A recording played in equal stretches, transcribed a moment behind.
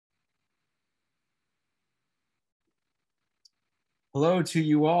Hello to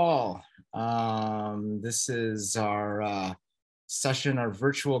you all. This is our session, our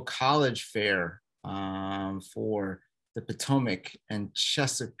virtual college fair for the Potomac and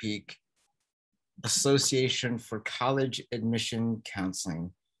Chesapeake Association for College Admission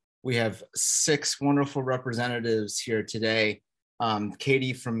Counseling. We have 6 wonderful representatives here today.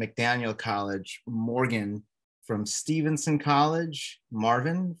 Katie from McDaniel College, Morgan from Stevenson College,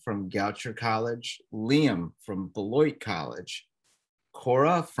 Marvin from Goucher College, Liam from Beloit College,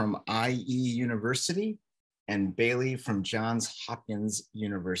 Cora from IE University, and Bailey from Johns Hopkins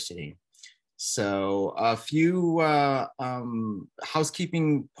University. So a few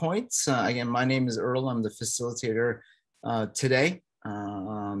housekeeping points. Again, my name is Earl. I'm the facilitator today.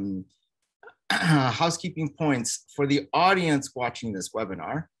 Housekeeping points for the audience watching this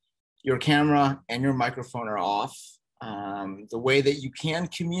webinar. Your camera and your microphone are off. The way that you can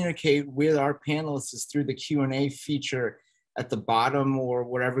communicate with our panelists is through the Q&A feature at the bottom or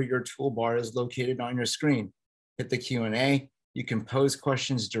wherever your toolbar is located on your screen. Hit the Q&A. You can pose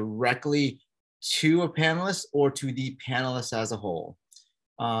questions directly to a panelist or to the panelists as a whole.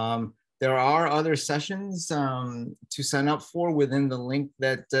 There are other sessions to sign up for within the link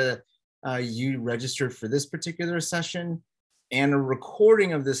that you registered for this particular session. And a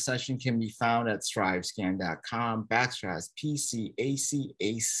recording of this session can be found at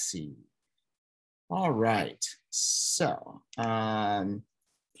strivescan.com/PCACAC. All right, so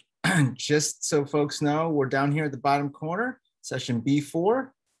just so folks know, we're down here at the bottom corner, session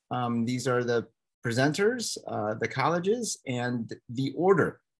B4. These are the presenters, the colleges, and the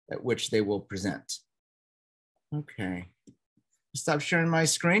order at which they will present. Okay, stop sharing my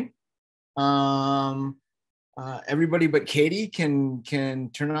screen. Everybody but Katie can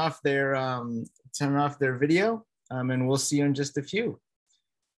turn off their video, and we'll see you in just a few.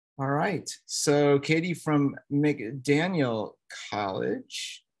 All right, so Katie from McDaniel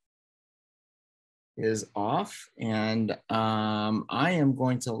College is off, and I am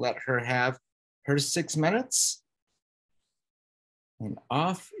going to let her have her 6 minutes, and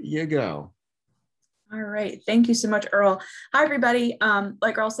off you go. All right, thank you so much, Earl. Hi, everybody.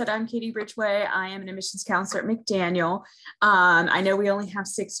 Like Earl said, I'm Katie Ridgway. I am an admissions counselor at McDaniel. I know we only have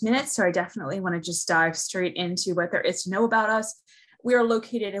 6 minutes, so I definitely want to just dive straight into what there is to know about us. We are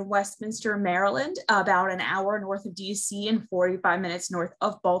located in Westminster, Maryland, about an hour north of DC and 45 minutes north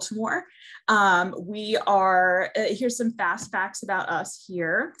of Baltimore. Here's some fast facts about us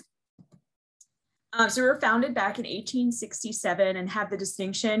here. So we were founded back in 1867 and have the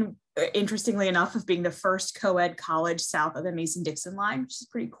distinction, interestingly enough, of being the first co-ed college south of the Mason-Dixon line, which is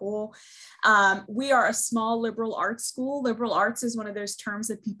pretty cool. We are a small liberal arts school. Liberal arts is one of those terms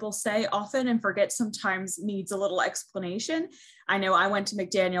that people say often and forget sometimes needs a little explanation. I know I went to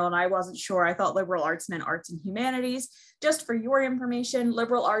McDaniel and I wasn't sure. I thought liberal arts meant arts and humanities. Just for your information,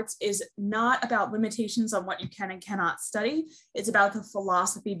 liberal arts is not about limitations on what you can and cannot study. It's about the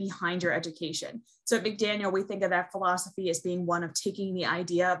philosophy behind your education. So at McDaniel, we think of that philosophy as being one of taking the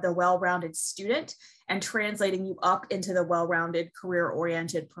idea of the well-rounded student and translating you up into the well-rounded,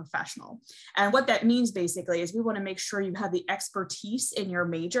 career-oriented professional. And what that means basically is we want to make sure you have the expertise in your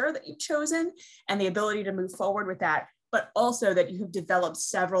major that you've chosen and the ability to move forward with that, but also that you have developed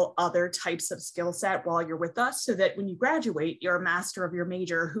several other types of skill set while you're with us so that when you graduate, you're a master of your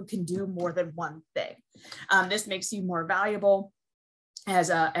major who can do more than one thing. This makes you more valuable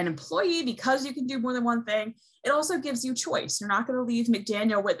as an employee because you can do more than one thing. It also gives you choice. You're not going to leave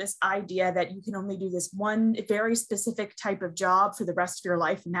McDaniel with this idea that you can only do this one very specific type of job for the rest of your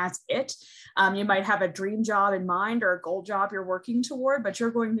life and that's it. You might have a dream job in mind or a goal job you're working toward, but you're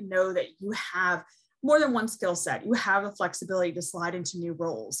going to know that you have more than one skill set. You have the flexibility to slide into new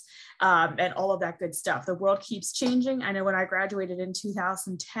roles and all of that good stuff. The world keeps changing. I know when I graduated in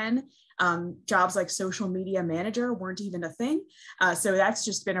 2010, jobs like social media manager weren't even a thing. So that's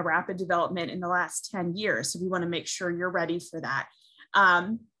just been a rapid development in the last 10 years. So we want to make sure you're ready for that.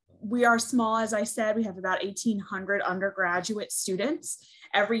 We are small, as I said, we have about 1,800 undergraduate students.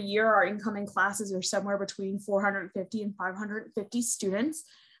 Every year, our incoming classes are somewhere between 450 and 550 students.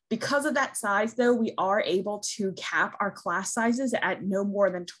 Because of that size, though, we are able to cap our class sizes at no more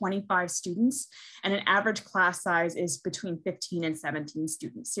than 25 students, and an average class size is between 15 and 17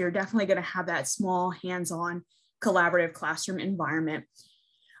 students. So you're definitely going to have that small, hands-on, collaborative classroom environment.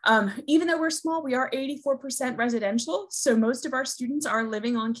 Even though we're small, we are 84% residential. So most of our students are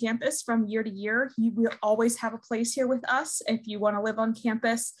living on campus from year to year. You will always have a place here with us. If you want to live on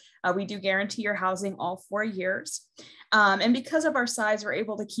campus, we do guarantee your housing all 4 years. And because of our size, we're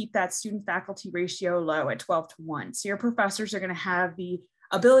able to keep that student faculty ratio low at 12:1. So your professors are going to have the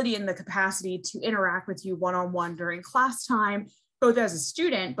ability and the capacity to interact with you one-on-one during class time, both as a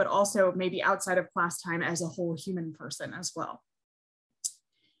student, but also maybe outside of class time as a whole human person as well.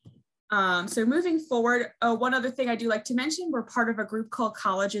 So moving forward, one other thing I do like to mention, we're part of a group called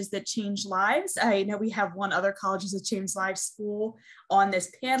Colleges That Change Lives. I know we have one other Colleges That Change Lives school on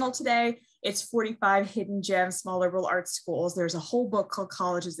this panel today. It's 45 hidden gems, small liberal arts schools. There's a whole book called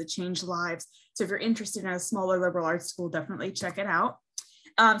Colleges That Change Lives. So if you're interested in a smaller liberal arts school, definitely check it out.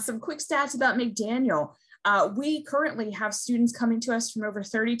 Some quick stats about McDaniel. We currently have students coming to us from over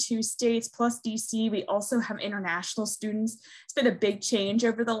 32 states plus DC. We also have international students. It's been a big change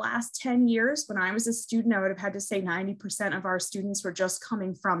over the last 10 years. When I was a student, I would have had to say 90% of our students were just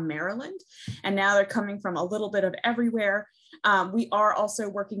coming from Maryland, and now they're coming from a little bit of everywhere. We are also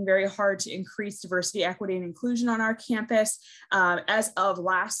working very hard to increase diversity, equity, and inclusion on our campus. As of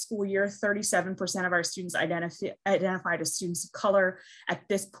last school year, 37% of our students identified as students of color. At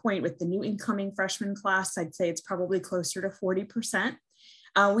this point, with the new incoming freshman class, I'd say it's probably closer to 40%.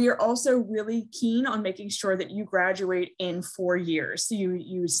 We are also really keen on making sure that you graduate in 4 years. So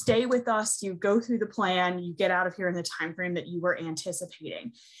you stay with us, you go through the plan, you get out of here in the time frame that you were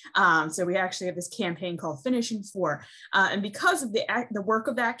anticipating. So we actually have this campaign called Finish in 4. And because of the work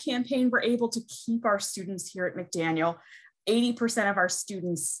of that campaign, we're able to keep our students here at McDaniel. 80% of our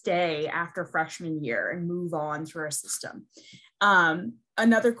students stay after freshman year and move on through our system.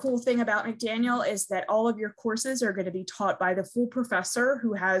 Another cool thing about McDaniel is that all of your courses are going to be taught by the full professor,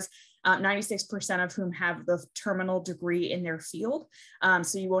 who has 96% of whom have the terminal degree in their field.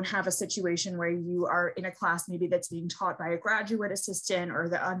 So you won't have a situation where you are in a class maybe that's being taught by a graduate assistant or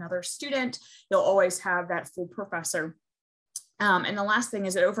another student. You'll always have that full professor. And the last thing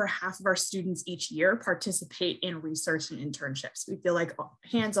is that over half of our students each year participate in research and internships. We feel like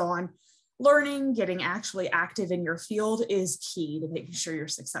hands-on learning, getting actually active in your field is key to making sure you're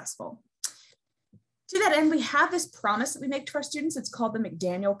successful. To that end, we have this promise that we make to our students. It's called the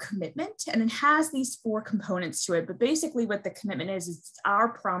McDaniel Commitment, and it has these 4 components to it. But basically what the commitment is it's our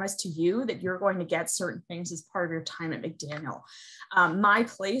promise to you that you're going to get certain things as part of your time at McDaniel. My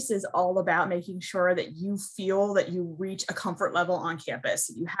Place is all about making sure that you feel that you reach a comfort level on campus,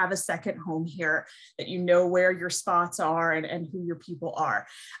 that you have a second home here, that you know where your spots are and who your people are.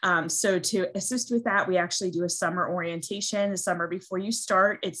 So to assist with that, we actually do a summer orientation the summer before you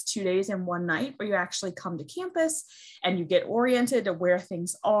start. It's 2 days and 1 night where you actually come to campus and you get oriented to where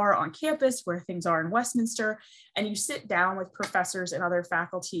things are on campus, where things are in Westminster, and you sit down with professors and other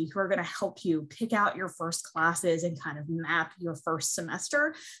faculty who are going to help you pick out your first classes and kind of map your first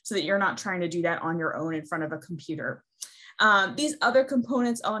semester so that you're not trying to do that on your own in front of a computer. These other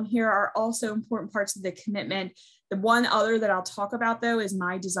components on here are also important parts of the commitment. The one other that I'll talk about though is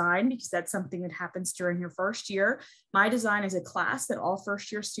My Design, because that's something that happens during your first year. My Design is a class that all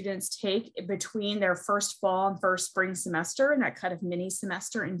first year students take between their first fall and first spring semester and that kind of mini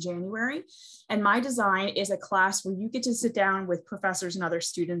semester in January. And My Design is a class where you get to sit down with professors and other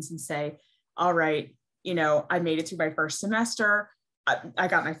students and say, all right, you know, I made it through my first semester. I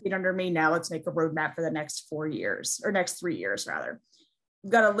got my feet under me. Now let's make a roadmap for the next 4 years, or next 3 years rather.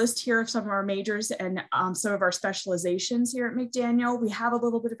 We've got a list here of some of our majors and some of our specializations here at McDaniel. We have a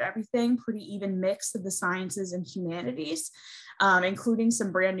little bit of everything, pretty even mix of the sciences and humanities, including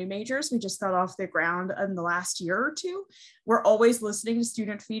some brand new majors we just got off the ground in the last year or two. We're always listening to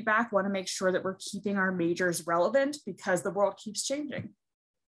student feedback, want to make sure that we're keeping our majors relevant because the world keeps changing.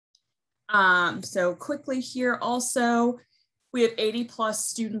 So quickly here also, we have 80+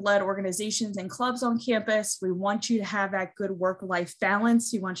 student-led organizations and clubs on campus. We want you to have that good work-life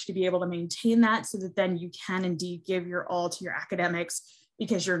balance. We want you to be able to maintain that so that then you can indeed give your all to your academics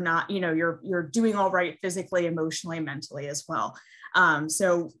because you're not, you know, you're doing all right physically, emotionally, mentally as well.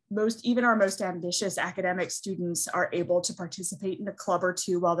 So even our most ambitious academic students are able to participate in a club or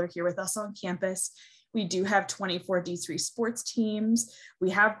two while they're here with us on campus. We do have 24 D3 sports teams. We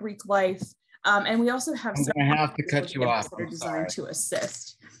have Greek life. And we also have I'm going to have to cut you off. that are designed to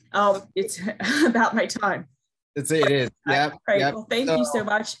assist. Oh, it's about my time. It is. Yep. Right. Yep. Well, thank you so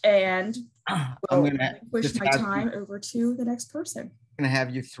much. And I'm going to push my time over to the next person. I'm going to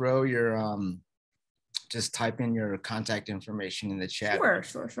have you throw your, just type in your contact information in the chat.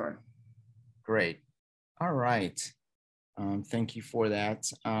 Sure. Great. All right. Thank you for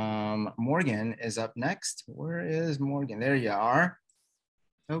that. Morgan is up next. Where is Morgan? There you are.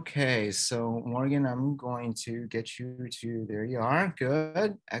 Okay, so Morgan, I'm going to get you to, there you are.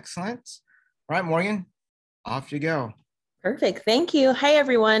 Good, excellent. All right, Morgan, off you go. Perfect. Thank you. Hi,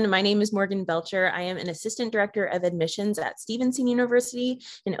 everyone. My name is Morgan Belcher. I am an assistant director of admissions at Stevenson University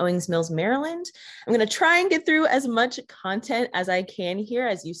in Owings Mills, Maryland. I'm going to try and get through as much content as I can here.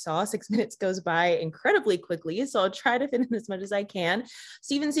 As you saw, 6 minutes goes by incredibly quickly, so I'll try to fit in as much as I can.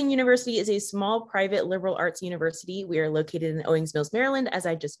 Stevenson University is a small private liberal arts university. We are located in Owings Mills, Maryland, as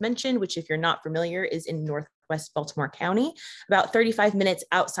I just mentioned, which, if you're not familiar, is in Northwest Baltimore County, about 35 minutes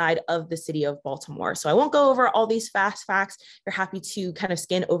outside of the city of Baltimore. So I won't go over all these fast facts. You're happy to kind of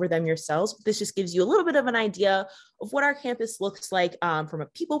scan over them yourselves. This just gives you a little bit of an idea of what our campus looks like from a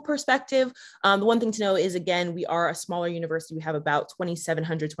people perspective. The one thing to know is, again, we are a smaller university. We have about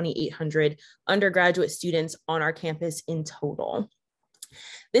 2,700, 2,800 undergraduate students on our campus in total.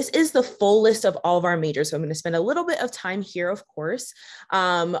 This is the full list of all of our majors. So I'm going to spend a little bit of time here, of course.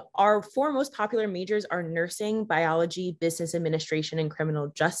 Our 4 most popular majors are nursing, biology, business administration, and criminal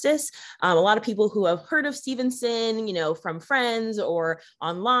justice. A lot of people who have heard of Stevenson, from friends or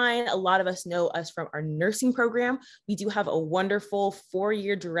online, a lot of us know us from our nursing program. We do have a wonderful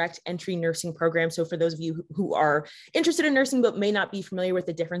 4-year direct entry nursing program. So for those of you who are interested in nursing but may not be familiar with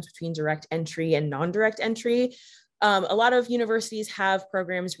the difference between direct entry and non-direct entry, a lot of universities have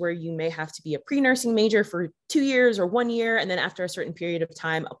programs where you may have to be a pre-nursing major for 2 years or 1 year, and then after a certain period of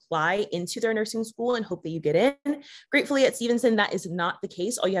time, apply into their nursing school and hope that you get in. Gratefully, at Stevenson, that is not the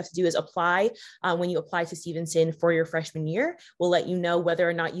case. All you have to do is apply. When you apply to Stevenson for your freshman year, we'll let you know whether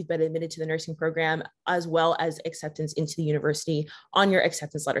or not you've been admitted to the nursing program, as well as acceptance into the university on your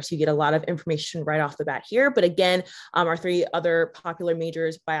acceptance letter. So you get a lot of information right off the bat here. But again, our 3 other popular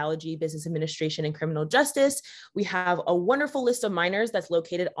majors, biology, business administration, and criminal justice, we have a wonderful list of minors that's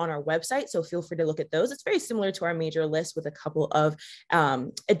located on our website, so feel free to look at those. It's very similar to our major list with a couple of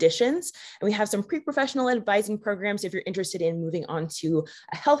additions. And we have some pre-professional advising programs if you're interested in moving on to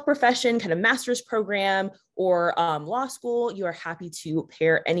a health profession, kind of master's program, or law school. You are happy to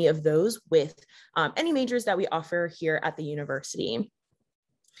pair any of those with any majors that we offer here at the university.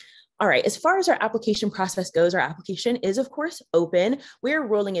 All right, as far as our application process goes, our application is, of course, open. We're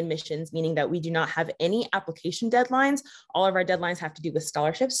rolling admissions, meaning that we do not have any application deadlines. All of our deadlines have to do with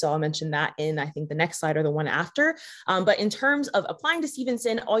scholarships, so I'll mention that in, I think, the next slide or the one after. But in terms of applying to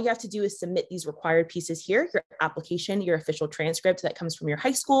Stevenson, all you have to do is submit these required pieces here: your application, your official transcript that comes from your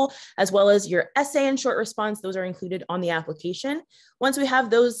high school, as well as your essay and short response. Those are included on the application. Once we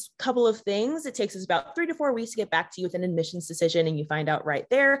have those couple of things, it takes us about 3 to 4 weeks to get back to you with an admissions decision, and you find out right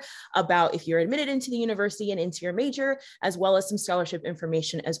there about if you're admitted into the university and into your major, as well as some scholarship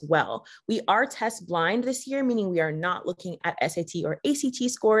information as well. We are test blind this year, meaning we are not looking at SAT or ACT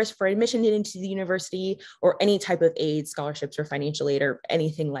scores for admission into the university or any type of aid, scholarships, or financial aid, or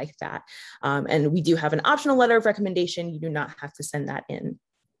anything like that. And we do have an optional letter of recommendation. You do not have to send that in.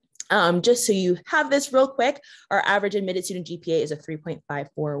 Just so you have this real quick, our average admitted student GPA is a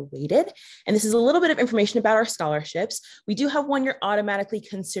 3.54 weighted. And this is a little bit of information about our scholarships. We do have one you're automatically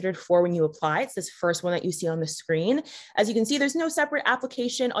considered for when you apply. It's this first one that you see on the screen. As you can see, there's no separate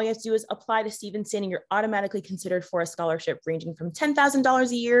application. All you have to do is apply to Stevenson, and you're automatically considered for a scholarship ranging from $10,000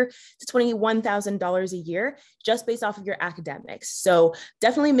 a year to $21,000 a year, just based off of your academics. So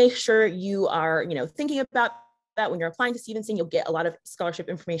definitely make sure you are, thinking about that when you're applying to Stevenson. You'll get a lot of scholarship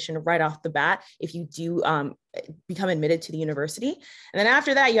information right off the bat if you do become admitted to the university. And then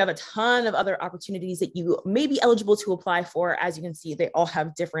after that, you have a ton of other opportunities that you may be eligible to apply for. As you can see, they all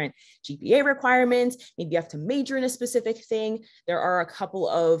have different GPA requirements. Maybe you have to major in a specific thing. There are a couple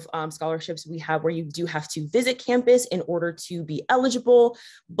of scholarships we have where you do have to visit campus in order to be eligible.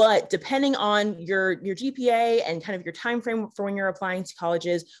 But depending on your GPA and kind of your time frame for when you're applying to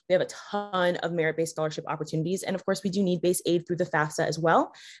colleges, we have a ton of merit-based scholarship opportunities. And of course, we do need base aid through the FAFSA as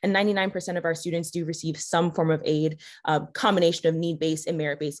well. And 99% of our students do receive some form of aid. Combination of need-based and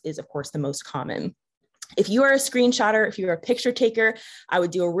merit-based is, of course, the most common. If you are a screenshotter, if you're a picture taker, I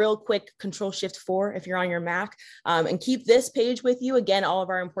would do a real quick Control-Shift-4 if you're on your Mac, and keep this page with you. Again, all of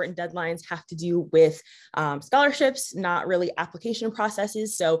our important deadlines have to do with scholarships, not really application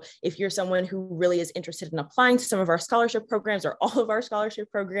processes. So if you're someone who really is interested in applying to some of our scholarship programs or all of our scholarship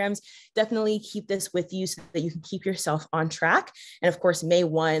programs, definitely keep this with you so that you can keep yourself on track. And of course, May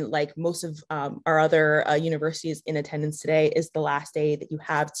 1, like most of our other universities in attendance today, is the last day that you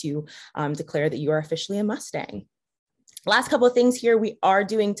have to declare that you are officially a Mustang. Last couple of things here, we are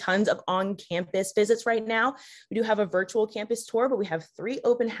doing tons of on-campus visits right now. We do have a virtual campus tour, but we have 3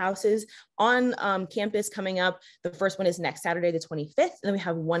 open houses on campus coming up. The first one is next Saturday, the 25th, and then we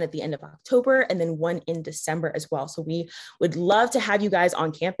have one at the end of October, and then one in December as well. So we would love to have you guys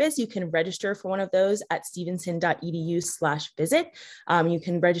on campus. You can register for one of those at stevenson.edu/visit. You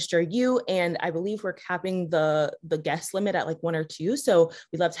can register you, and I believe we're capping the guest limit at like 1 or 2. So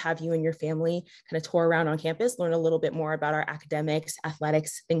we'd love to have you and your family kind of tour around on campus, learn a little bit more about our academics,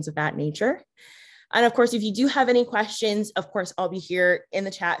 athletics, things of that nature. And of course, if you do have any questions, of course, I'll be here in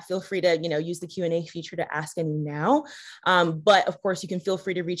the chat. Feel free to, use the Q&A feature to ask any now. But of course, you can feel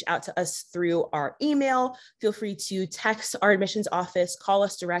free to reach out to us through our email. Feel free to text our admissions office, call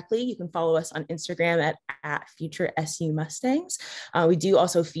us directly. You can follow us on Instagram at Future SU Mustangs. We do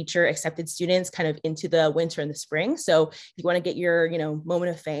also feature accepted students kind of into the winter and the spring. So if you want to get your,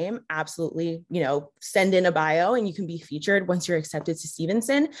 moment of fame, absolutely, send in a bio and you can be featured once you're accepted to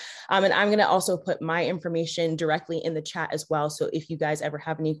Stevenson. And I'm going to also put my information directly in the chat as well. So if you guys ever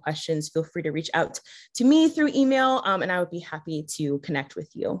have any questions, feel free to reach out to me through email, and I would be happy to connect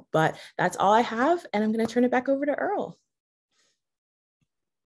with you. But that's all I have, and I'm going to turn it back over to Earl.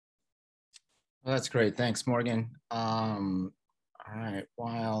 Well, that's great. Thanks, Morgan. All right.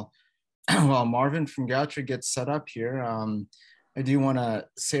 While Marvin from Goucher gets set up here, I do want to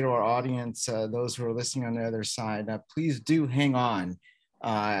say to our audience, those who are listening on the other side, please do hang on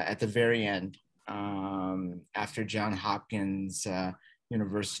at the very end. After Johns Hopkins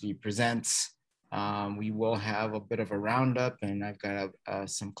University presents, we will have a bit of a roundup, and I've got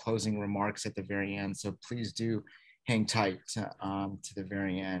some closing remarks at the very end. So please do hang tight to the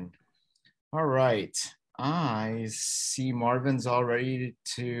very end. All right, I see Marvin's all ready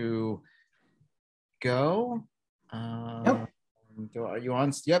to go. Yep. Are you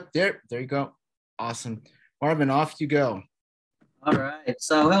on? Yep, there you go. Awesome. Marvin, off you go. All right.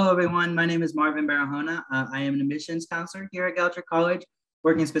 So hello, everyone. My name is Marvin Barahona. I am an admissions counselor here at Goucher College,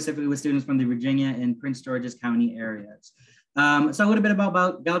 working specifically with students from the Virginia and Prince George's County areas. So a little bit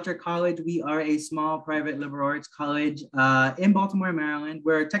about Goucher College. We are a small private liberal arts college in Baltimore, Maryland.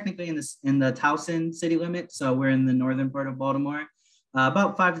 We're technically in the Towson city limit. So we're in the northern part of Baltimore,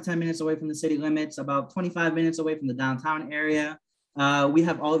 about 5 to 10 minutes away from the city limits, about 25 minutes away from the downtown area. We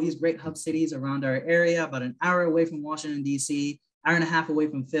have all of these great hub cities around our area, about an hour away from Washington, D.C., hour and a half away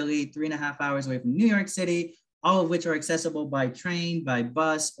from Philly, 3.5 hours away from New York City, all of which are accessible by train, by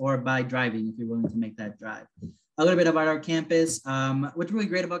bus, or by driving if you're willing to make that drive. A little bit about our campus. What's really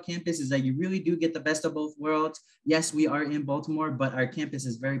great about campus is that you really do get the best of both worlds. Yes, we are in Baltimore, but our campus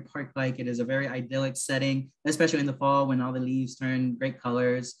is very park-like. It is a very idyllic setting, especially in the fall when all the leaves turn great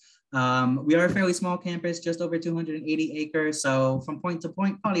colors. We are a fairly small campus, just over 280 acres. So from point to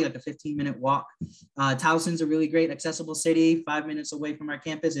point, probably like a 15-minute walk. Towson's a really great accessible city. 5 minutes away from our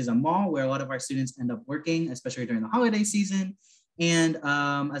campus is a mall where a lot of our students end up working, especially during the holiday season. And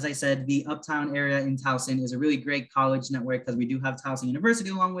as I said, the uptown area in Towson is a really great college network because we do have Towson University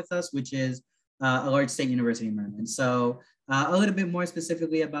along with us, which is a large state university in Maryland. So a little bit more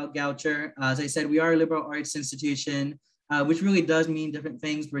specifically about Goucher. As I said, we are a liberal arts institution, which really does mean different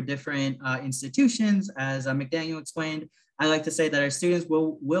things for different institutions. As McDaniel explained, I like to say that our students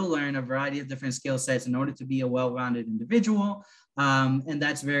will learn a variety of different skill sets in order to be a well-rounded individual. And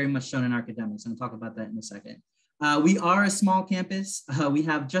that's very much shown in academics. And I'll talk about that in a second. We are a small campus. We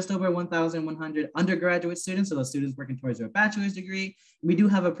have just over 1,100 undergraduate students, so those students working towards their bachelor's degree. We do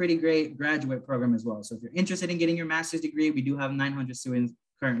have a pretty great graduate program as well. So if you're interested in getting your master's degree, we do have 900 students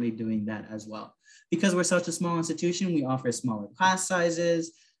currently doing that as well. Because we're such a small institution, we offer smaller class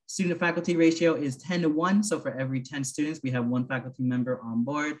sizes. Student faculty ratio is 10 to 1. So for every 10 students, we have 1 faculty member on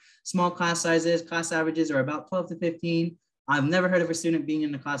board. Small class sizes, class averages are about 12 to 15. I've never heard of a student being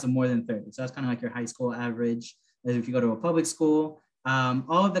in a class of more than 30. So that's kind of like your high school average. As if you go to a public school.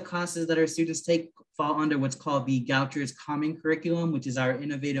 All of the classes that our students take fall under what's called the Goucher's Common Curriculum, which is our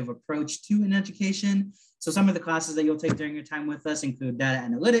innovative approach to an education. So some of the classes that you'll take during your time with us include data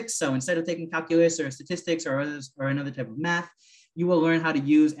analytics. So instead of taking calculus or statistics or another type of math, you will learn how to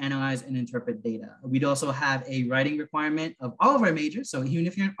use, analyze, and interpret data. We'd also have a writing requirement of all of our majors. So even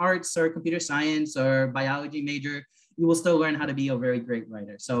if you're in arts or computer science or biology major, you will still learn how to be a very great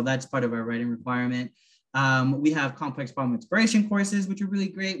writer. So that's part of our writing requirement. We have complex problem exploration courses, which are really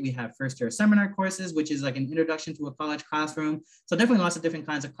great. We have first year seminar courses, which is like an introduction to a college classroom. So definitely lots of different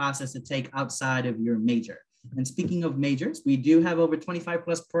kinds of classes to take outside of your major. And speaking of majors, we do have over 25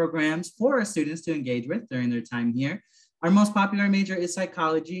 plus programs for our students to engage with during their time here. Our most popular major is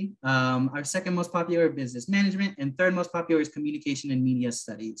psychology. Our second most popular is business management, and third most popular is communication and media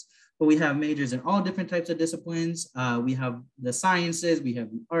studies. But we have majors in all different types of disciplines. We have the sciences, we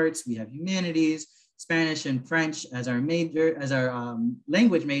have the arts, we have humanities, Spanish and French as our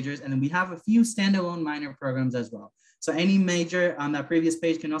language majors, and then we have a few standalone minor programs as well. So any major on that previous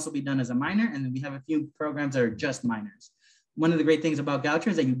page can also be done as a minor, and then we have a few programs that are just minors. One of the great things about Goucher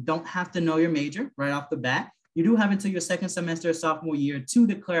is that you don't have to know your major right off the bat. You do have until your second semester of sophomore year to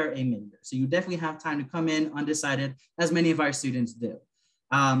declare a major. So you definitely have time to come in undecided, as many of our students do.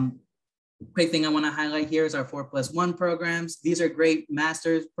 Great thing I want to highlight here is our 4+1 programs. These are great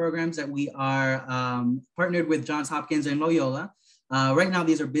master's programs that we are partnered with Johns Hopkins and Loyola. Right now,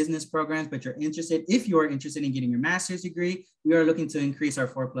 these are business programs, but if you are interested in getting your master's degree, we are looking to increase our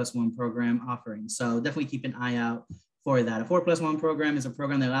 4+1 program offering. So definitely keep an eye out for that. A 4+1 program is a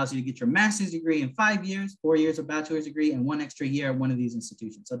program that allows you to get your master's degree in 5 years, 4 years of bachelor's degree, and 1 extra year at one of these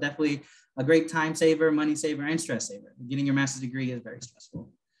institutions. So definitely a great time saver, money saver, and stress saver. Getting your master's degree is very stressful.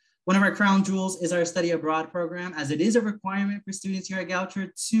 One of our crown jewels is our study abroad program, as it is a requirement for students here at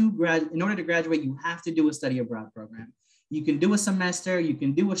Goucher in order to graduate, you have to do a study abroad program. You can do a semester, you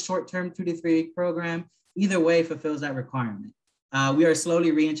can do a short-term 2 to 3 week program. Either way fulfills that requirement. We are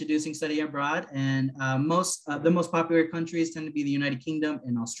slowly reintroducing study abroad, and the most popular countries tend to be the United Kingdom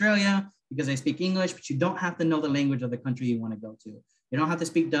and Australia because they speak English, but you don't have to know the language of the country you want to go to. You don't have to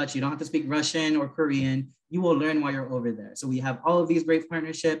speak Dutch, you don't have to speak Russian or Korean. You will learn while you're over there. So we have all of these great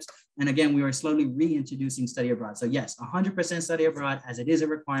partnerships. And again, we are slowly reintroducing study abroad. So yes, 100% study abroad, as it is a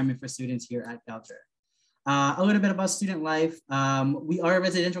requirement for students here at Goucher. A little bit about student life. We are a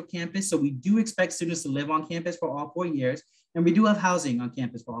residential campus, so we do expect students to live on campus for all 4 years. And we do have housing on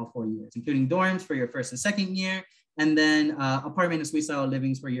campus for all 4 years, including dorms for your first and second year, and then apartment and suite style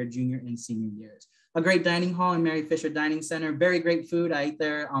livings for your junior and senior years. A great dining hall in Mary Fisher Dining Center. Very great food. I ate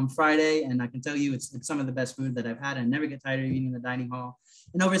there on Friday, and I can tell you it's some of the best food that I've had. I never get tired of eating in the dining hall.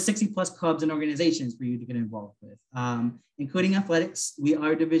 And over 60 plus clubs and organizations for you to get involved with, including athletics. We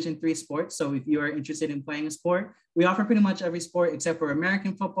are Division III sports. So if you are interested in playing a sport, we offer pretty much every sport except for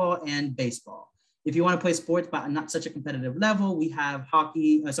American football and baseball. If you want to play sports, but not such a competitive level, we have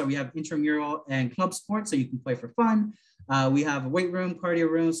hockey. We have intramural and club sports, so you can play for fun. We have a weight room, cardio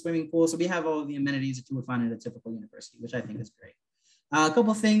room, swimming pool. So we have all of the amenities that you would find at a typical university, which I think is great. A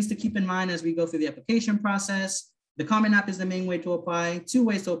couple of things to keep in mind as we go through the application process. The Common App is the main way to apply. 2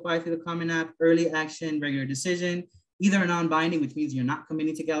 ways to apply through the Common App: early action, regular decision, either a non-binding, which means you're not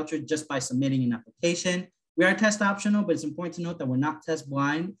committing to Goucher just by submitting an application. We are test optional, but it's important to note that we're not test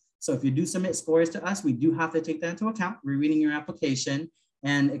blind. So if you do submit scores to us, we do have to take that into account. We're reading your application,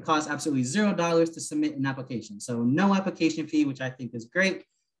 and it costs absolutely $0 to submit an application. So no application fee, which I think is great.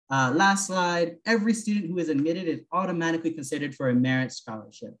 Last slide, every student who is admitted is automatically considered for a merit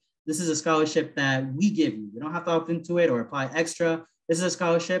scholarship. This is a scholarship that we give you. You don't have to opt into it or apply extra. This is a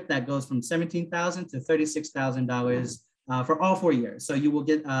scholarship that goes from $17,000 to $36,000 for all 4 years. So you will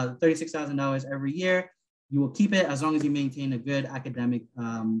get $36,000 every year. You will keep it as long as you maintain a good academic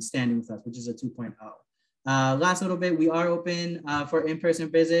standing with us, which is a 2.0. Last little bit, we are open for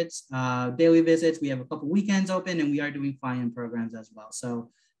in-person visits, daily visits. We have a couple weekends open, and we are doing fly-in programs as well. So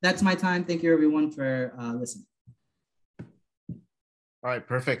that's my time. Thank you everyone for listening. All right,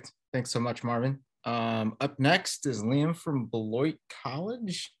 perfect. Thanks so much, Marvin. Up next is Liam from Beloit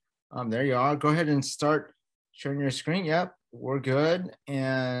College. There you are. Go ahead and start sharing your screen. Yep, we're good.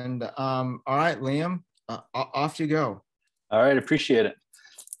 And all right, Liam, off you go. All right, appreciate it.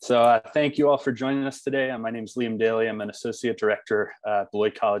 So thank you all for joining us today. My name is Liam Daly. I'm an associate director at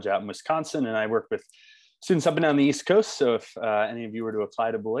Beloit College out in Wisconsin, and I work with students up and down the East Coast. So if any of you were to apply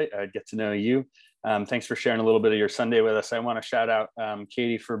to Beloit, I'd get to know you. Thanks for sharing a little bit of your Sunday with us. I want to shout out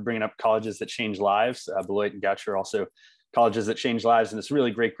Katie for bringing up colleges that change lives. Beloit and Goucher are also colleges that change lives, and it's a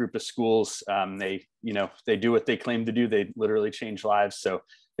really great group of schools. They do what they claim to do. They literally change lives. So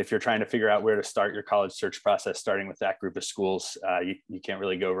if you're trying to figure out where to start your college search process, starting with that group of schools, you can't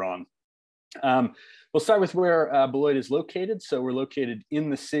really go wrong. We'll start with where Beloit is located. So we're located in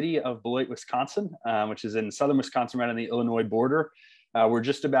the city of Beloit, Wisconsin, which is in southern Wisconsin, right on the Illinois border. We're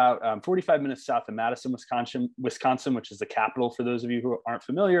just about 45 minutes south of Madison, Wisconsin, which is the capital for those of you who aren't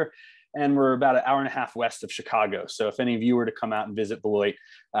familiar. And we're about an hour and a half west of Chicago. So if any of you were to come out and visit Beloit,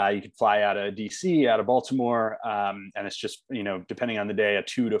 you could fly out of DC, out of Baltimore. And it's just, depending on the day, a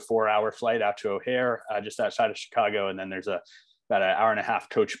 2 to 4 hour flight out to O'Hare, just outside of Chicago. And then there's about an hour and a half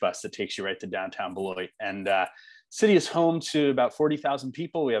coach bus that takes you right to downtown Beloit. And city is home to about 40,000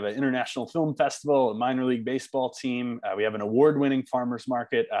 people. We have an international film festival, a minor league baseball team. We have an award-winning farmers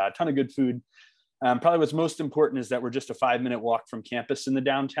market, a ton of good food. Probably what's most important is that we're just a 5-minute walk from campus in the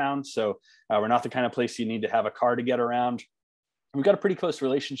downtown. So we're not the kind of place you need to have a car to get around. We've got a pretty close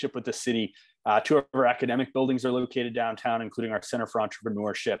relationship with the city. 2 of our academic buildings are located downtown, including our Center for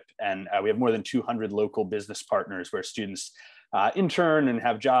Entrepreneurship. And we have more than 200 local business partners where students intern and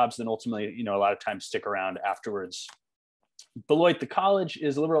have jobs, and ultimately, a lot of times stick around afterwards. Beloit, the college,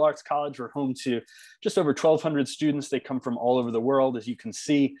 is a liberal arts college. We're home to just over 1,200 students. They come from all over the world, as you can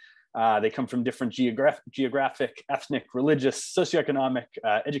see. They come from different geographic, ethnic, religious, socioeconomic,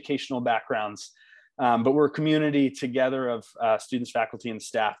 educational backgrounds. But we're a community together of students, faculty, and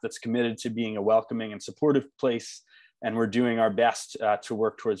staff that's committed to being a welcoming and supportive place. And we're doing our best to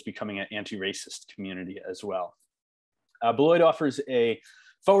work towards becoming an anti-racist community as well. Beloit offers a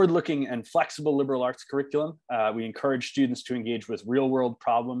forward-looking and flexible liberal arts curriculum. We encourage students to engage with real-world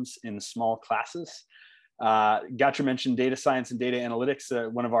problems in small classes. Goucher mentioned data science and data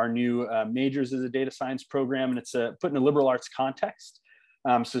analytics. One of our new majors is a data science program, and it's put in a liberal arts context.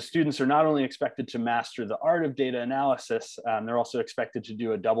 So students are not only expected to master the art of data analysis, they're also expected to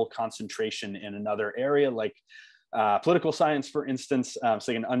do a double concentration in another area like political science, for instance, so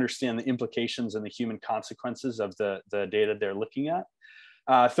they can understand the implications and the human consequences of the data they're looking at.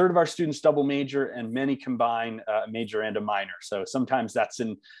 A third of our students double major, and many combine a major and a minor. So sometimes that's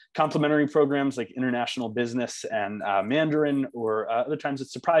in complementary programs like international business and Mandarin, or other times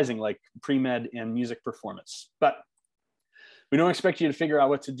it's surprising like pre-med and music performance. But we don't expect you to figure out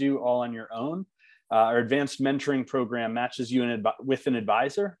what to do all on your own. Our advanced mentoring program matches you with an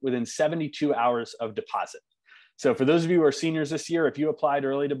advisor within 72 hours of deposit. So for those of you who are seniors this year, if you applied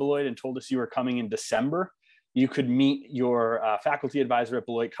early to Beloit and told us you were coming in December, you could meet your faculty advisor at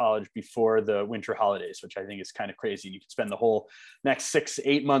Beloit College before the winter holidays, which I think is kind of crazy. You could spend the whole next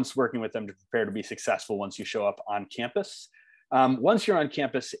 6-8 months working with them to prepare to be successful once you show up on campus. Once you're on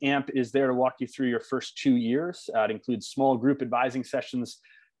campus, AMP is there to walk you through your first 2 years. It includes small group advising sessions,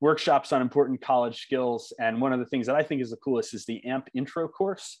 workshops on important college skills. And one of the things that I think is the coolest is the AMP intro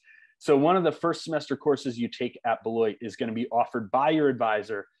course. So one of the first semester courses you take at Beloit is going to be offered by your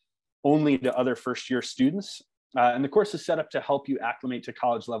advisor only to other first-year students. And the course is set up to help you acclimate to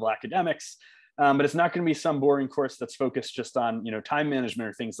college-level academics, but it's not going to be some boring course that's focused just on time management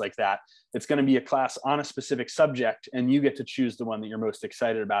or things like that. It's going to be a class on a specific subject, and you get to choose the one that you're most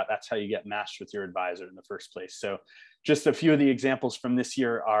excited about. That's how you get matched with your advisor in the first place. So just a few of the examples from this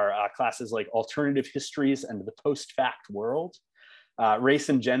year are classes like Alternative Histories and the Post-Fact World, Race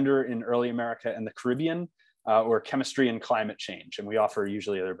and Gender in Early America and the Caribbean, or Chemistry and Climate Change. And we offer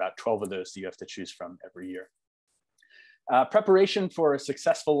usually there are about 12 of those that you have to choose from every year. Preparation for a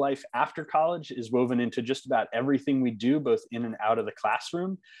successful life after college is woven into just about everything we do, both in and out of the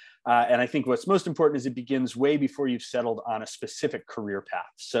classroom. And I think what's most important is it begins way before you've settled on a specific career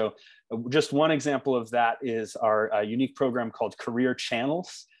path. So just one example of that is our unique program called Career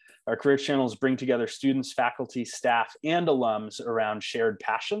Channels. Our career channels bring together students, faculty, staff, and alums around shared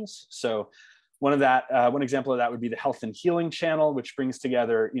passions. So one example of that would be the Health and Healing Channel, which brings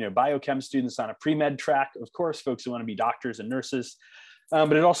together, biochem students on a pre-med track, of course, folks who want to be doctors and nurses.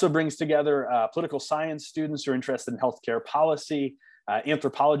 But it also brings together political science students who are interested in healthcare policy,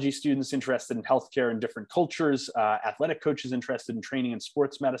 anthropology students interested in healthcare in different cultures, athletic coaches interested in training and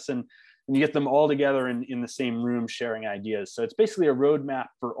sports medicine. And you get them all together in the same room sharing ideas. So it's basically a roadmap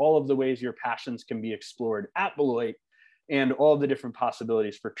for all of the ways your passions can be explored at Beloit, and all the different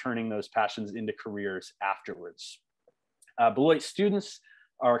possibilities for turning those passions into careers afterwards. Beloit students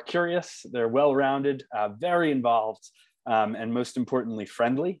are curious, they're well-rounded, very involved, and most importantly,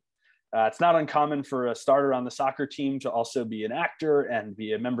 friendly. It's not uncommon for a starter on the soccer team to also be an actor and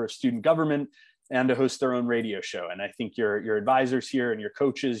be a member of student government and to host their own radio show. And I think your advisors here and your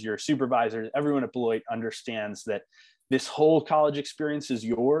coaches, your supervisors, everyone at Beloit understands that this whole college experience is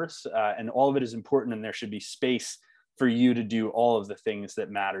yours, and all of it is important, and there should be space for you to do all of the things that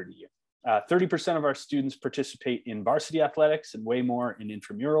matter to you. 30% of our students participate in varsity athletics and way more in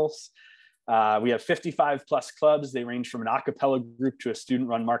intramurals. We have 55 plus clubs. They range from an a cappella group to a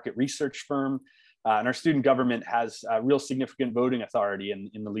student-run market research firm. And our student government has real significant voting authority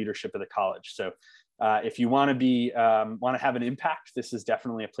in the leadership of the college. So if you want to have an impact, this is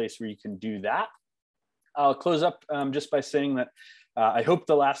definitely a place where you can do that. I'll close up just by saying that I hope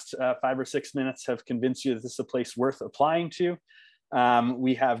the last 5 or 6 minutes have convinced you that this is a place worth applying to.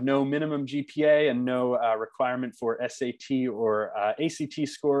 We have no minimum GPA and no requirement for SAT or ACT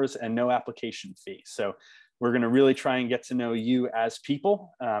scores, and no application fee. So we're going to really try and get to know you as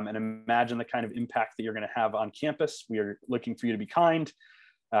people and imagine the kind of impact that you're going to have on campus. We are looking for you to be kind,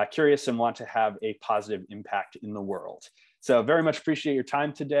 curious, and want to have a positive impact in the world. So very much appreciate your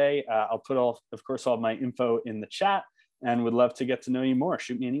time today. I'll put of course, all my info in the chat and would love to get to know you more.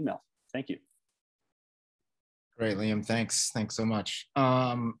 Shoot me an email. Thank you. Great, Liam. Thanks so much.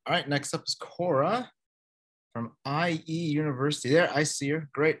 All right, next up is Cora from IE University. There, I see her.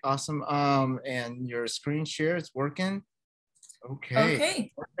 Great, awesome. And your screen share is working.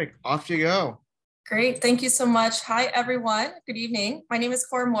 Okay. Perfect. Off you go. Great, thank you so much. Hi, everyone. Good evening. My name is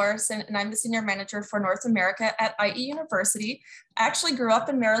Cora Morrison, and I'm the Senior Manager for North America at IE University. I actually grew up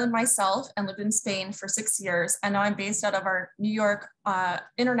in Maryland myself and lived in Spain for 6 years, and now I'm based out of our New York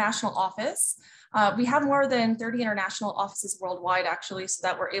international office. We have more than 30 international offices worldwide, actually, so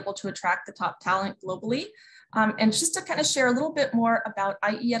that we're able to attract the top talent globally. And just to kind of share a little bit more about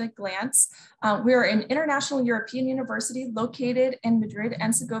IE at a glance, we're an international European university located in Madrid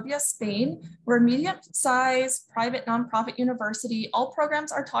and Segovia, Spain. We're a medium-sized private nonprofit university. All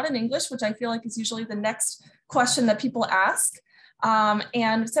programs are taught in English, which I feel like is usually the next question that people ask.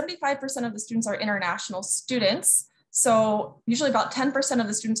 And 75% of the students are international students. So usually about 10% of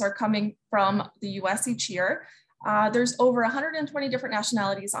the students are coming from the US each year. There's over 120 different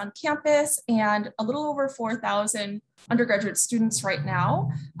nationalities on campus and a little over 4,000 undergraduate students right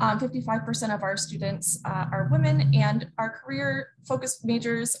now. 55% of our students are women, and our career-focused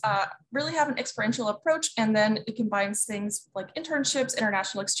majors really have an experiential approach, and then it combines things like internships,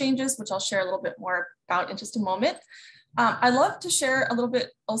 international exchanges, which I'll share a little bit more about in just a moment. I'd love to share a little bit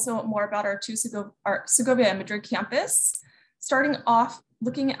also more about our Segovia and Madrid campus. Starting off,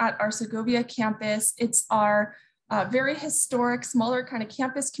 looking at our Segovia campus, it's our very historic, smaller kind of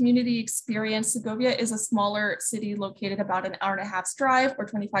campus community experience. Segovia is a smaller city located about an hour and a half's drive or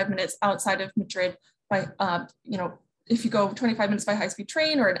 25 minutes outside of Madrid by, if you go 25 minutes by high-speed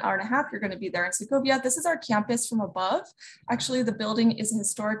train or an hour and a half, you're going to be there in Segovia. This is our campus from above. Actually, the building is a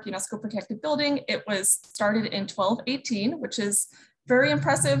historic UNESCO protected building. It was started in 1218, which is very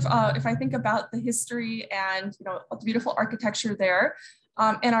impressive if I think about the history and the beautiful architecture there.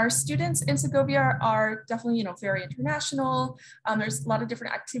 And our students in Segovia are definitely, very international. There's a lot of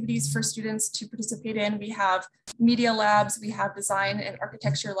different activities for students to participate in. We have media labs, we have design and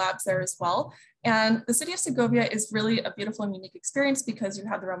architecture labs there as well. And the city of Segovia is really a beautiful and unique experience because you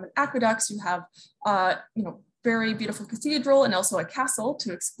have the Roman aqueducts, you have, very beautiful cathedral and also a castle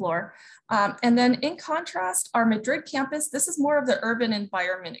to explore. And then in contrast, our Madrid campus, this is more of the urban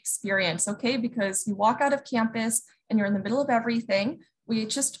environment experience, okay? Because you walk out of campus and you're in the middle of everything. We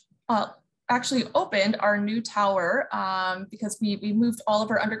just actually opened our new tower because we moved all of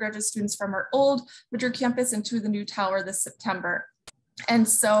our undergraduate students from our old Madrid campus into the new tower this September. And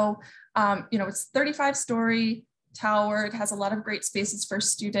so, it's 35-story tower. It has a lot of great spaces for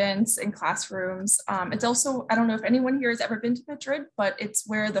students and classrooms. It's also, I don't know if anyone here has ever been to Madrid, but it's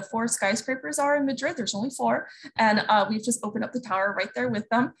where the 4 skyscrapers are in Madrid. There's only 4. And we've just opened up the tower right there with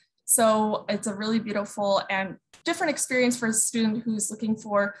them. So it's a really beautiful and different experience for a student who's looking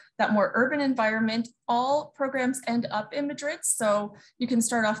for that more urban environment. All programs end up in Madrid. So you can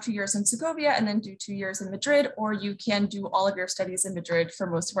start off 2 years in Segovia and then do 2 years in Madrid, or you can do all of your studies in Madrid for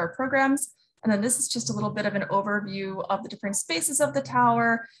most of our programs. And then this is just a little bit of an overview of the different spaces of the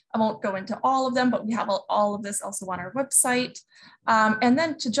tower. I won't go into all of them, but we have all of this also on our website. And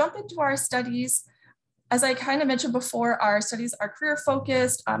then to jump into our studies, as I kind of mentioned before, our studies are career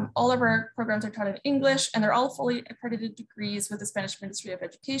focused. All of our programs are taught in English, and they're all fully accredited degrees with the Spanish Ministry of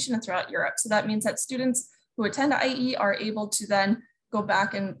Education and throughout Europe. So that means that students who attend IE are able to then go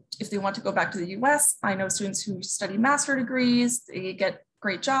back, and if they want to go back to the US, I know students who study master degrees, they get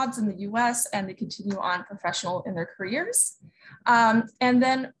great jobs in the US and they continue on professional in their careers. And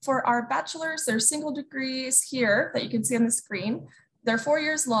then for our bachelors, there's single degrees here that you can see on the screen. They're 4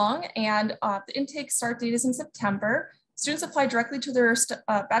 years long, and the intake start date is in September. Students apply directly to their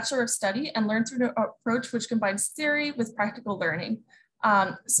Bachelor of Study and learn through an approach which combines theory with practical learning.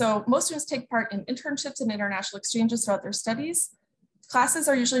 So most students take part in internships and international exchanges throughout their studies. Classes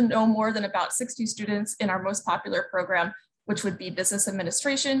are usually no more than about 60 students in our most popular program, which would be business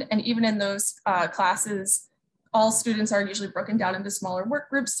administration. And even in those classes, all students are usually broken down into smaller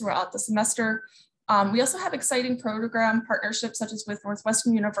work groups throughout the semester. We also have exciting program partnerships such as with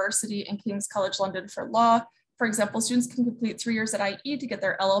Northwestern University and King's College London for law. For example, students can complete 3 years at IE to get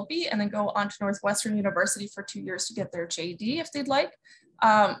their LLB and then go on to Northwestern University for 2 years to get their JD if they'd like.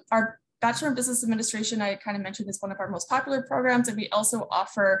 Our Bachelor in Business Administration, I kind of mentioned, is one of our most popular programs, and we also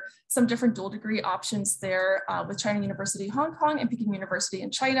offer some different dual degree options there with China University Hong Kong and Peking University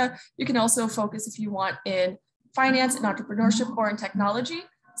in China. You can also focus if you want in finance and entrepreneurship or in technology.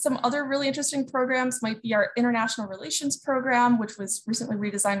 Some other really interesting programs might be our International Relations program, which was recently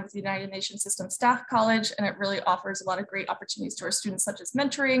redesigned with the United Nations System Staff College, and it really offers a lot of great opportunities to our students, such as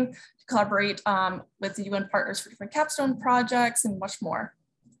mentoring, to collaborate with the UN partners for different capstone projects, and much more.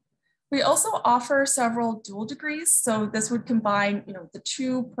 We also offer several dual degrees. So this would combine, the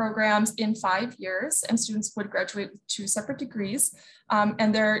two programs in 5 years, and students would graduate with 2 separate degrees.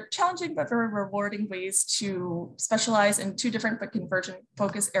 And they're challenging but very rewarding ways to specialize in 2 different but convergent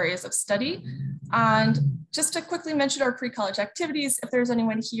focus areas of study. And just to quickly mention our pre-college activities, if there's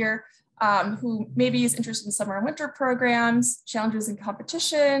anyone here who maybe is interested in summer and winter programs, challenges and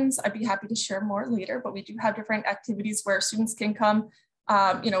competitions, I'd be happy to share more later, but we do have different activities where students can come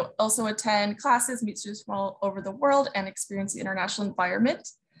also attend classes, meet students from all over the world, and experience the international environment.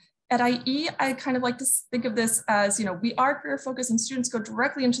 At IE, I kind of like to think of this as, we are career focused and students go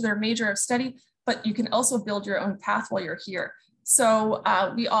directly into their major of study, but you can also build your own path while you're here. So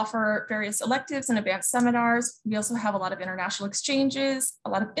we offer various electives and advanced seminars. We also have a lot of international exchanges, a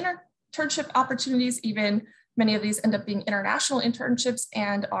lot of internship opportunities, even many of these end up being international internships,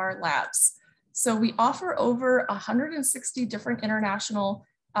 and our labs. So we offer over 160 different international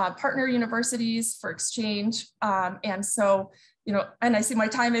partner universities for exchange. And so, and I see my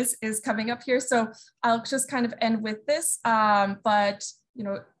time is coming up here. So I'll just kind of end with this. But,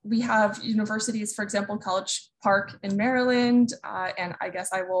 we have universities, for example, College Park in Maryland. And I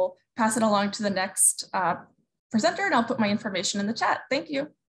guess I will pass it along to the next presenter, and I'll put my information in the chat. Thank you.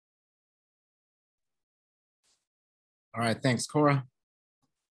 All right, thanks, Cora.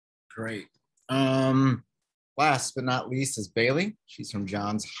 Great. Last but not least is Bailey. She's from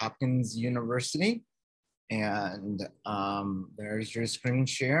Johns Hopkins University. And there's your screen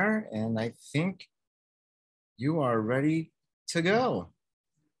share. And I think you are ready to go.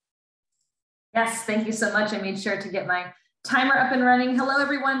 Yes, thank you so much. I made sure to get my timer up and running. Hello,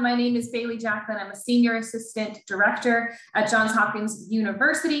 everyone. My name is Bailey Jacklin. I'm a Senior Assistant Director at Johns Hopkins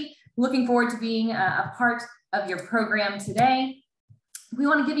University. Looking forward to being a part of your program today. We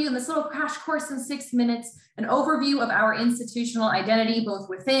want to give you in this little crash course in 6 minutes an overview of our institutional identity, both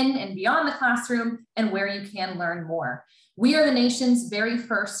within and beyond the classroom, and where you can learn more. We are the nation's very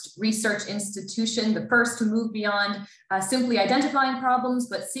first research institution, the first to move beyond simply identifying problems,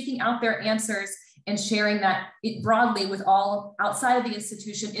 but seeking out their answers and sharing that broadly with all outside of the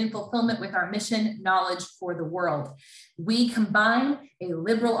institution in fulfillment with our mission, knowledge for the world. We combine a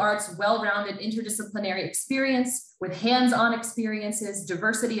liberal arts, well-rounded interdisciplinary experience with hands-on experiences,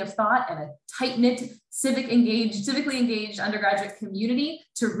 diversity of thought, and a tight-knit, civically engaged undergraduate community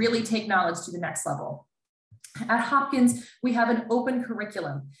to really take knowledge to the next level. At Hopkins, we have an open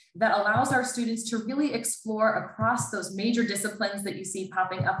curriculum that allows our students to really explore across those major disciplines that you see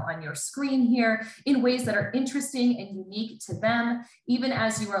popping up on your screen here in ways that are interesting and unique to them. Even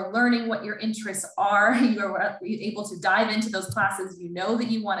as you are learning what your interests are, you are able to dive into those classes you know that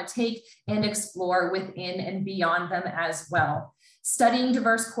you want to take and explore within and beyond them as well. Studying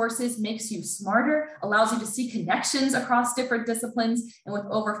diverse courses makes you smarter, allows you to see connections across different disciplines, and with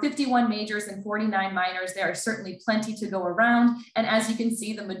over 51 majors and 49 minors, there are certainly plenty to go around. And as you can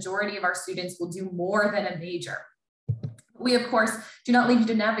see, the majority of our students will do more than a major. We, of course, do not leave you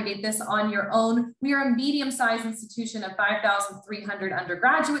to navigate this on your own. We are a medium-sized institution of 5,300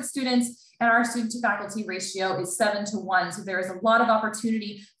 undergraduate students, and our student-to-faculty ratio is 7:1. So there is a lot of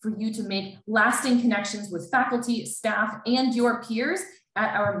opportunity for you to make lasting connections with faculty, staff, and your peers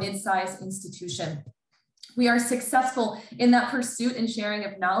at our mid-sized institution. We are successful in that pursuit and sharing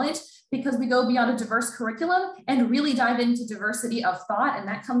of knowledge because we go beyond a diverse curriculum and really dive into diversity of thought. And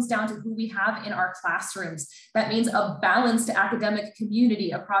that comes down to who we have in our classrooms. That means a balanced academic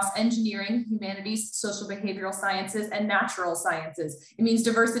community across engineering, humanities, social behavioral sciences, and natural sciences. It means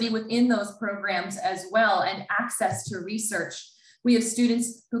diversity within those programs as well, and access to research. We have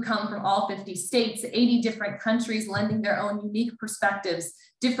students who come from all 50 states, 80 different countries, lending their own unique perspectives,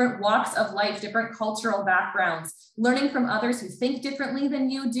 different walks of life, different cultural backgrounds. Learning from others who think differently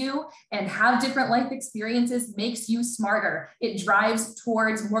than you do and have different life experiences makes you smarter. It drives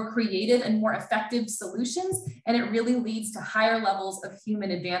towards more creative and more effective solutions, and it really leads to higher levels of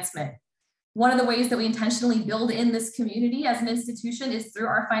human advancement. One of the ways that we intentionally build in this community as an institution is through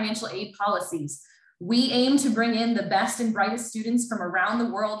our financial aid policies. We aim to bring in the best and brightest students from around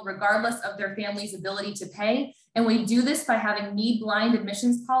the world, regardless of their family's ability to pay. And we do this by having need-blind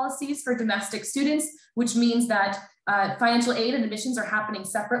admissions policies for domestic students, which means that financial aid and admissions are happening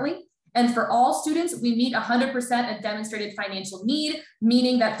separately. And for all students, we meet 100% of demonstrated financial need,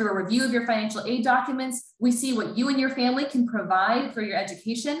 meaning that through a review of your financial aid documents, we see what you and your family can provide for your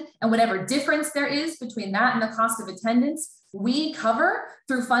education, and whatever difference there is between that and the cost of attendance, we cover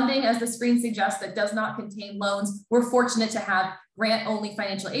through funding, as the screen suggests, that does not contain loans. We're fortunate to have grant-only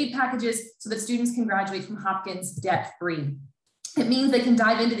financial aid packages so that students can graduate from Hopkins debt-free. It means they can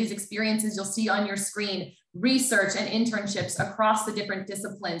dive into these experiences you'll see on your screen, research and internships across the different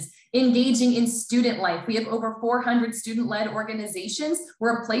disciplines, engaging in student life. We have over 400 student-led organizations.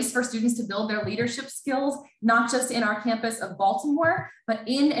 We're a place for students to build their leadership skills, not just in our campus of Baltimore, but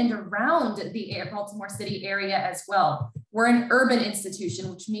in and around the Baltimore City area as well. We're an urban institution,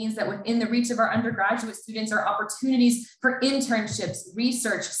 which means that within the reach of our undergraduate students are opportunities for internships,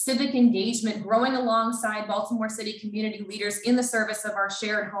 research, civic engagement, growing alongside Baltimore City community leaders in the service of our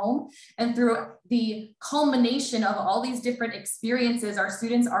shared home. And through the culmination of all these different experiences, our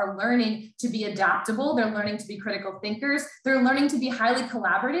students are learning to be adaptable. They're learning to be critical thinkers. They're learning to be highly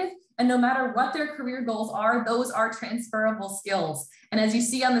collaborative. And no matter what their career goals are, those are transferable skills. And as you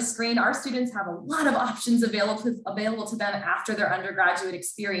see on the screen, our students have a lot of options available to them after their undergraduate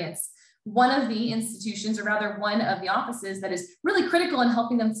experience. One of the institutions, or rather one of the offices that is really critical in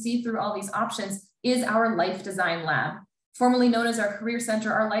helping them see through all these options is our Life Design Lab. Formerly known as our Career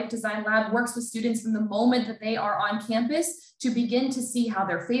Center, our Life Design Lab works with students from the moment that they are on campus to begin to see how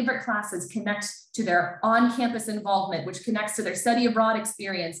their favorite classes connect to their on-campus involvement, which connects to their study abroad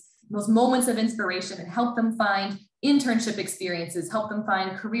experience, those moments of inspiration, and help them find internship experiences, help them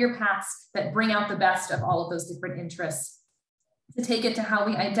find career paths that bring out the best of all of those different interests. To take it to how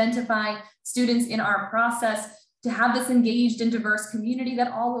we identify students in our process, to have this engaged and diverse community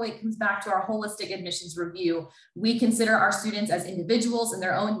that all the way comes back to our holistic admissions review. We consider our students as individuals in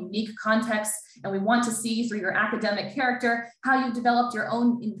their own unique contexts, and we want to see through your academic character how you've developed your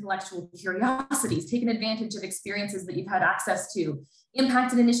own intellectual curiosities, taken advantage of experiences that you've had access to.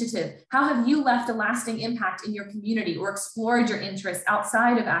 Impact and initiative. How have you left a lasting impact in your community or explored your interests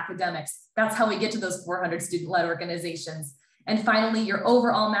outside of academics? That's how we get to those 400 student-led organizations. And finally, your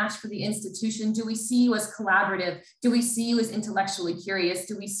overall match for the institution. Do we see you as collaborative? Do we see you as intellectually curious?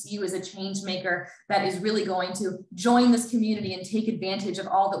 Do we see you as a change maker that is really going to join this community and take advantage of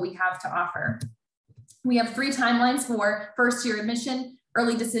all that we have to offer? We have 3 timelines for first year admission: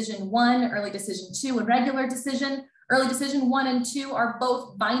 early decision 1, early decision 2, and regular decision. Early decision 1 and 2 are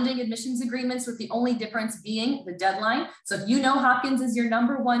both binding admissions agreements, with the only difference being the deadline. So if you know Hopkins is your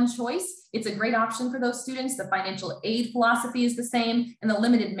 #1 choice, it's a great option for those students. The financial aid philosophy is the same, and the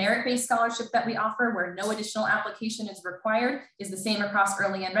limited merit-based scholarship that we offer, where no additional application is required, is the same across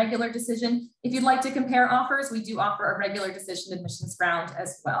early and regular decision. If you'd like to compare offers, we do offer a regular decision admissions round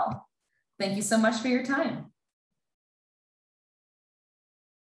as well. Thank you so much for your time.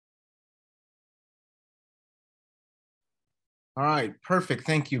 All right, perfect.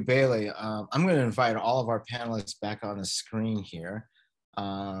 Thank you, Bailey. I'm going to invite all of our panelists back on the screen here.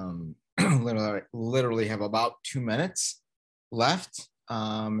 Literally have about 2 minutes left,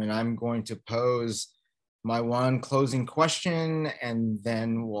 and I'm going to pose my one closing question, and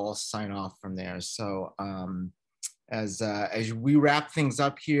then we'll sign off from there. So as we wrap things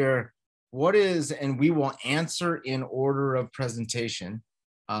up here, what is, and we will answer in order of presentation.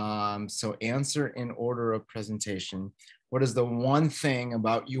 So answer in order of presentation. What is the one thing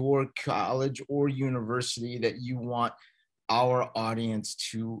about your college or university that you want our audience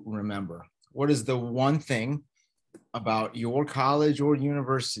to remember? What is the one thing about your college or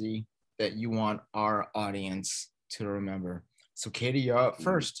university that you want our audience to remember? So Katie, you're up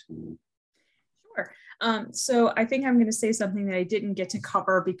first. Sure. So I think I'm going to say something that I didn't get to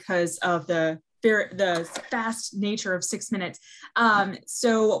cover because of the fast nature of 6 minutes.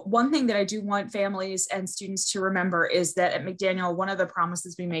 So one thing that I do want families and students to remember is that at McDaniel, one of the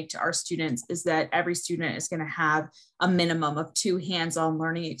promises we make to our students is that every student is going to have a minimum of 2 hands-on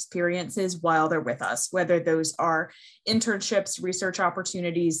learning experiences while they're with us, whether those are internships, research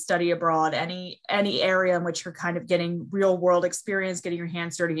opportunities, study abroad, any area in which you're kind of getting real world experience, getting your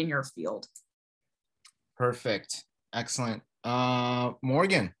hands dirty in your field. Perfect. Excellent.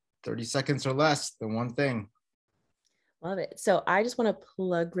 Morgan, 30 seconds or less, the one thing. Love it. So I just want to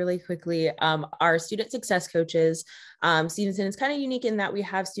plug really quickly our student success coaches. Stevenson is kind of unique in that we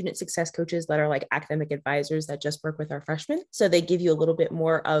have student success coaches that are like academic advisors that just work with our freshmen. So they give you a little bit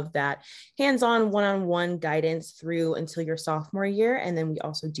more of that hands-on, one-on-one guidance through until your sophomore year. And then we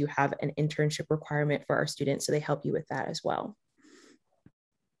also do have an internship requirement for our students. So they help you with that as well.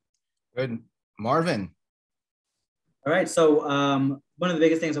 Good. Marvin. All right, so one of the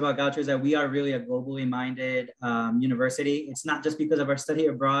biggest things about Goucher is that we are really a globally minded university. It's not just because of our study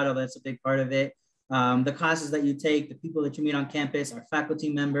abroad, although that's a big part of it. The classes that you take, the people that you meet on campus, our faculty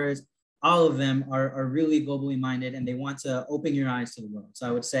members, all of them are really globally minded, and they want to open your eyes to the world. So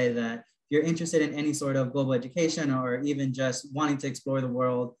I would say that if you're interested in any sort of global education or even just wanting to explore the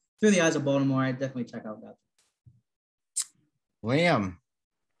world through the eyes of Baltimore, I'd definitely check out Goucher. Liam.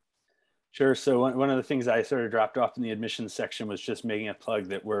 Sure. So one of the things I sort of dropped off in the admissions section was just making a plug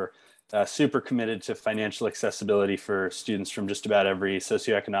that we're super committed to financial accessibility for students from just about every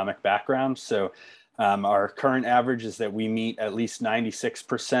socioeconomic background. So our current average is that we meet at least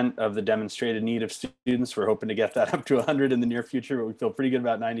 96% of the demonstrated need of students. We're hoping to get that up to 100 in the near future, but we feel pretty good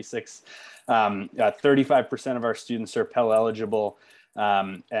about 96. 35% of our students are Pell eligible.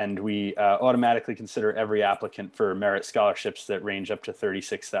 And we automatically consider every applicant for merit scholarships that range up to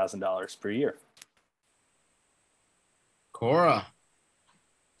 $36,000 per year. Cora.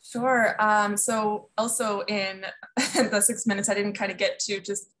 Sure. So also in the 6 minutes, I didn't kind of get to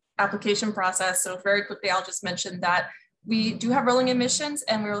just application process. So very quickly, I'll just mention that we do have rolling admissions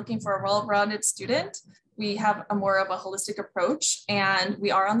and we're looking for a well-rounded student. We have a more of a holistic approach and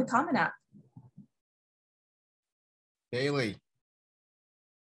we are on the Common App. Bailey.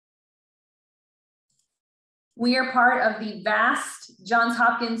 We are part of the vast Johns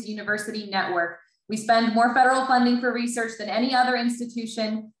Hopkins University network. We spend more federal funding for research than any other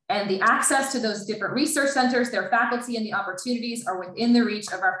institution, and the access to those different research centers, their faculty, and the opportunities are within the reach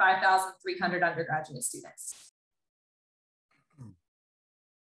of our 5,300 undergraduate students.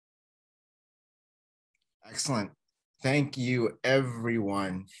 Excellent. Thank you,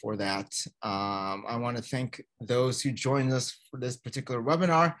 everyone, for that. I want to thank those who joined us for this particular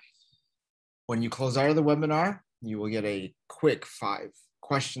webinar. When you close out of the webinar, you will get a quick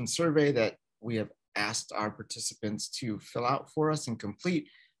 5-question survey that we have asked our participants to fill out for us and complete.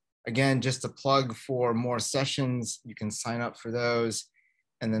 Again, just a plug for more sessions. You can sign up for those.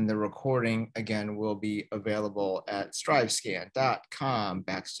 And then the recording, again, will be available at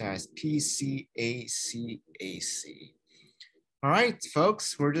strivescan.com/PCACAC. All right,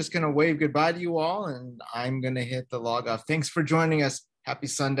 folks, we're just going to wave goodbye to you all, and I'm going to hit the log off. Thanks for joining us. Happy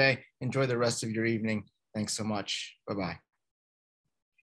Sunday. Enjoy the rest of your evening. Thanks so much. Bye-bye.